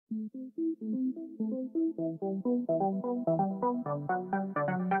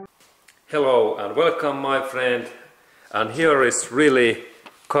Hello and welcome my friend, and here is really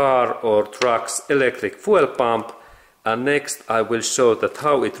car or truck's electric fuel pump, and next I will show that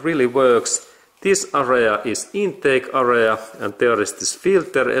how it really works. This area is intake area, and there is this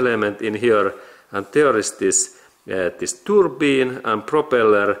filter element in here, and there is this turbine and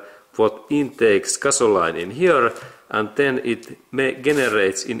propeller what intakes gasoline in here, and then it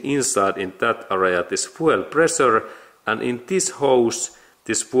generates inside in that area this fuel pressure, and in this hose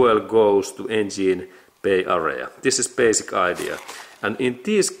this fuel goes to engine bay area. This is basic idea. And in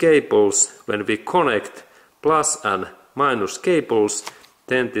these cables, when we connect plus and minus cables,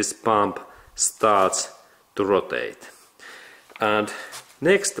 then this pump starts to rotate. And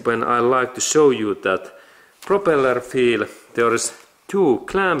next, when I like to show you that propeller feel, there is two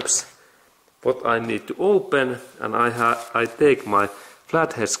clamps what I need to open, and I take my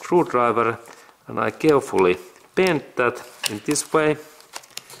flathead screwdriver and I carefully bend that in this way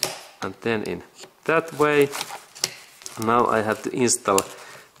and then in that way. Now I have to install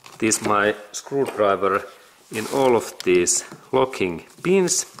this my screwdriver in all of these locking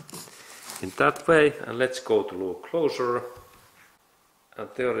pins in that way, and let's go to look closer. And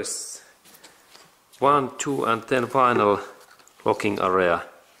there is 1, 2 and then final locking area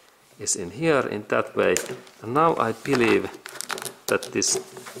is in here in that way. And now I believe that this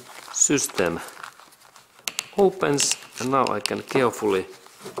system opens, and now I can carefully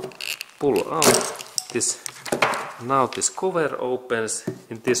pull out this. Now this cover opens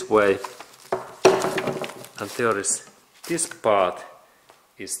in this way, and there is this part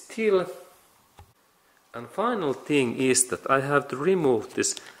is still. And final thing is that I have to remove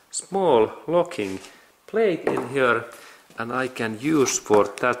this small locking plate in here, and I can use for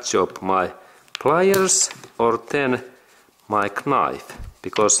that job my pliers or then my knife,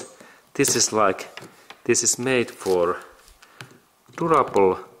 because this is made for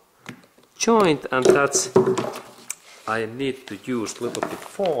durable joint, and that's I need to use a little bit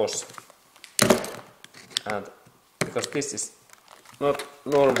force, and because this is not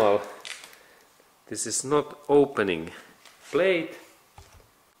normal, this is not opening plate,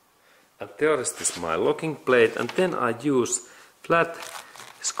 and there is this my locking plate, and then I use flat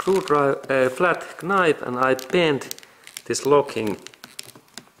knife and I bend this locking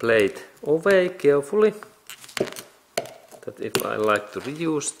plate away carefully, that if I like to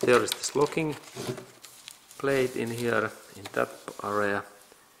reuse, there is this locking plate in here in that area.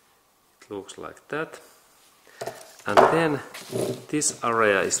 It looks like that, and then this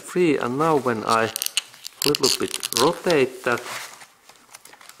area is free. And now when I little bit rotate that,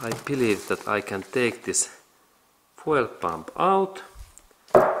 I believe that I can take this fuel pump out,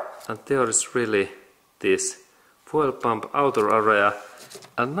 and there is really this fuel pump outer area.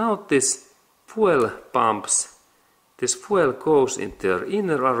 And now this fuel pumps, this fuel goes in their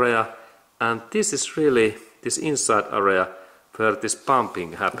inner area, and this is really this inside area where this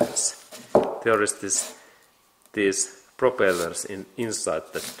pumping happens. There is these propellers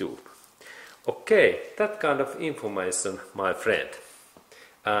inside the tube. Okay, that kind of information, my friend.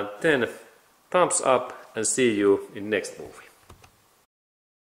 And then thumbs up and see you in next movie.